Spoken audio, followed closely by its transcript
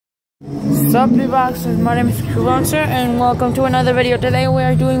Sup Creeperboxers, my name is Creeperboxer and welcome to another video. Today we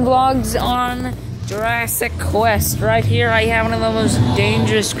are doing vlogs on Jurassic Quest. Right here I have one of the most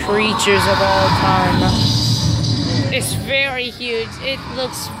dangerous creatures of all time. It's very huge. It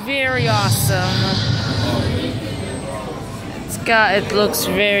looks very awesome. It looks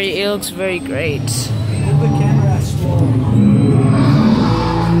very great.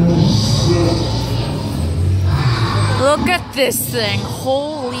 Look at this thing.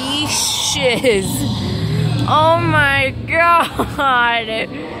 Holy shiz. Oh my god.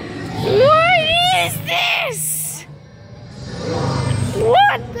 What is this?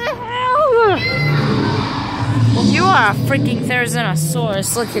 What the hell? You are a freaking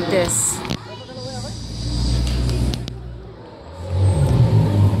Therizinosaurus. Look at this.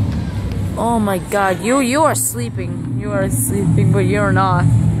 Oh my god. You are sleeping. You are sleeping, but you're not.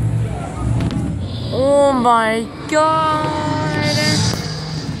 Oh my god!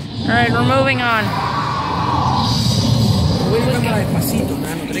 Alright, we're moving on. Despacito,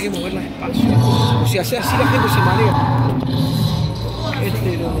 mano, tenés que moverla despacio. O si hace así la gente se marea.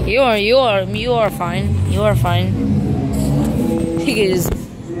 You are fine. You are fine. You can just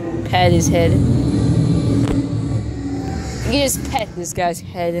pat his head. You can just pet this guy's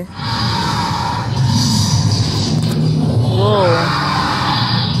head. Whoa.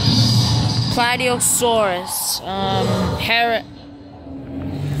 Platyosaurus,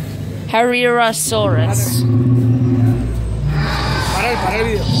 Harirasaurus.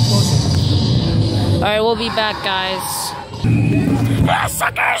 Alright, we'll be back, guys. Ah,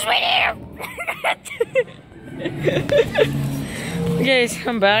 suckers, we here! Okay,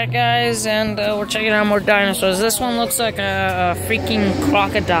 come back, guys, and we're checking out more dinosaurs. This one looks like a freaking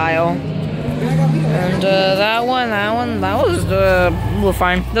crocodile. And that was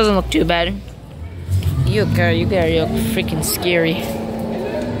fine. Doesn't look too bad. You look freaking scary.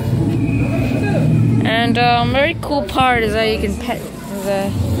 And very cool part is that you can pet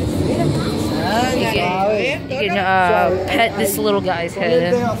pet this little guy's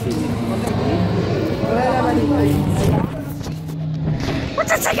head.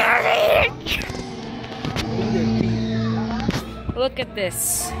 What's this again? Look at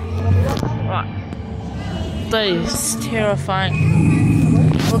this. Wow. That is terrifying.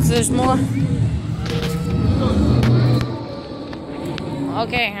 Look, there's more.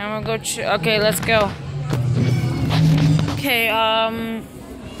 Okay, I'm gonna go. Okay, let's go. Okay,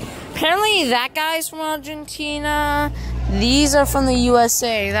 apparently that guy's from Argentina. These are from the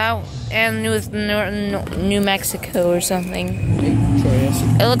USA. And New Mexico or something.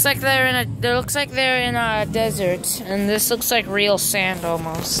 It looks like they're in a desert, and this looks like real sand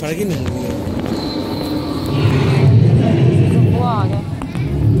almost.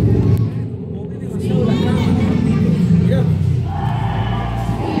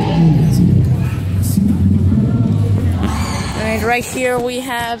 And right here we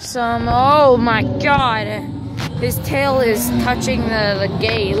have some. Oh my god! His tail is touching the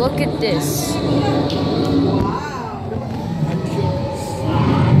gate. Look at this.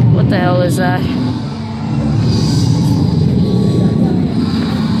 What the hell is that?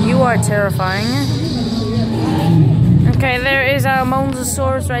 You are terrifying. Okay, there is a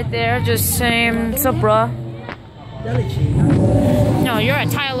Mosasaurus right there, just saying, what's up, bruh? No, you're a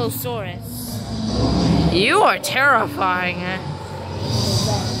Tylosaurus. You are terrifying.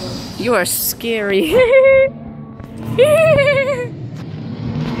 You are scary.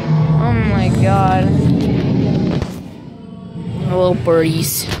 Oh my god. Hello,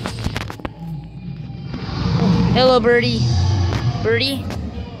 birdies. Hello, birdie. Birdie?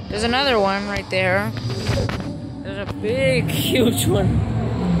 There's another one right there. There's a big, huge one.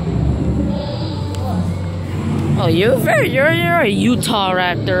 Oh, you're a Utah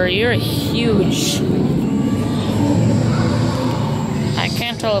raptor. You're huge. I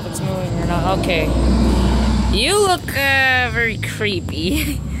can't tell if it's moving or not. Okay. You look very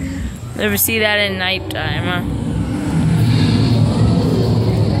creepy. Never see that at nighttime.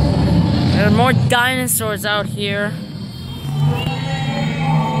 There are more dinosaurs out here.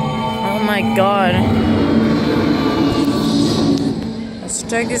 Oh my god.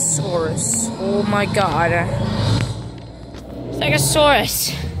 Stegosaurus. Oh my god.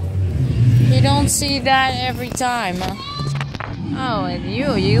 Stegosaurus. You don't see that every time. Oh, and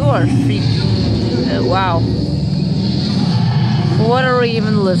you are freaking... wow. What are we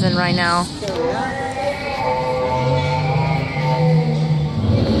even living right now?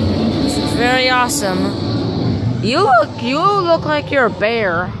 This is very awesome. You look like you're a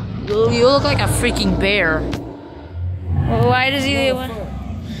bear. You look like a freaking bear. Why does he...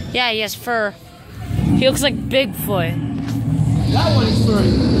 Yeah, he has fur. He looks like Bigfoot. That one is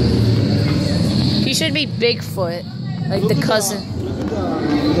furry. Reminded me Bigfoot, like the cousin. Look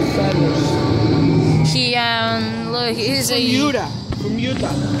at the feathers. He look, he's From Utah. From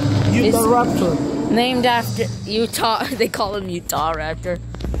Utah. Utah Raptor. Named after Utah. They call him Utah Raptor.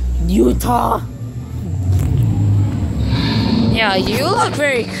 Utah. Yeah, you look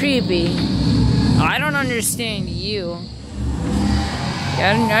very creepy. I don't understand you.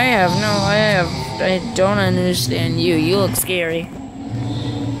 I don't understand you. You look scary.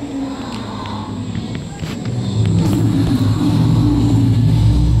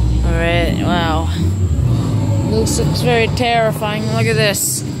 Alright, wow. This looks very terrifying. Look at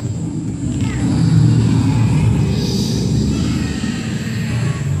this.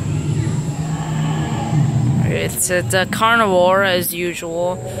 It's a carnivore as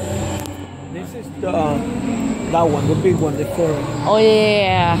usual. This is that one, the big one, the furry. Oh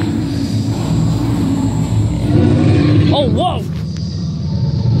yeah. Oh whoa.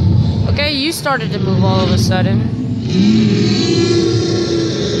 Okay, you started to move all of a sudden.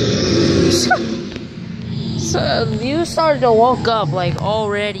 So you started to woke up like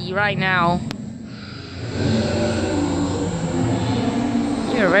already right now.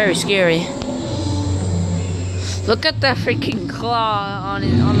 You're very scary. Look at that freaking claw on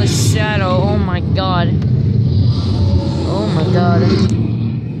it, on the shadow. Oh my god. Oh my god.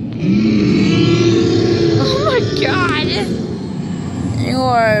 Oh my god. You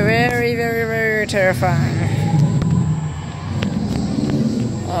are very, very, very terrifying.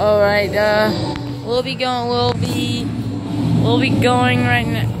 Alright, we'll be going right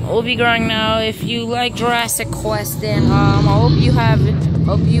now. We'll be going now. If you like Jurassic Quest, then I hope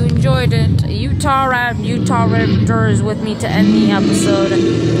you enjoyed it. Utah Raptor is with me to end the episode.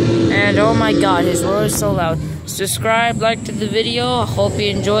 And oh my god, his roar is so loud. Subscribe, like to the video. I hope you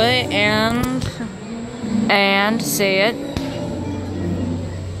enjoy it, and say it.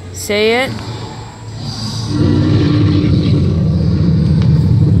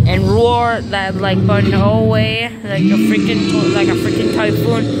 And roar that like button away like a freaking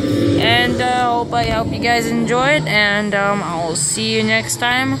typhoon. And I hope you guys enjoyed, and I'll see you next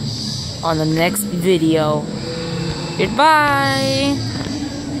time on the next video. Goodbye.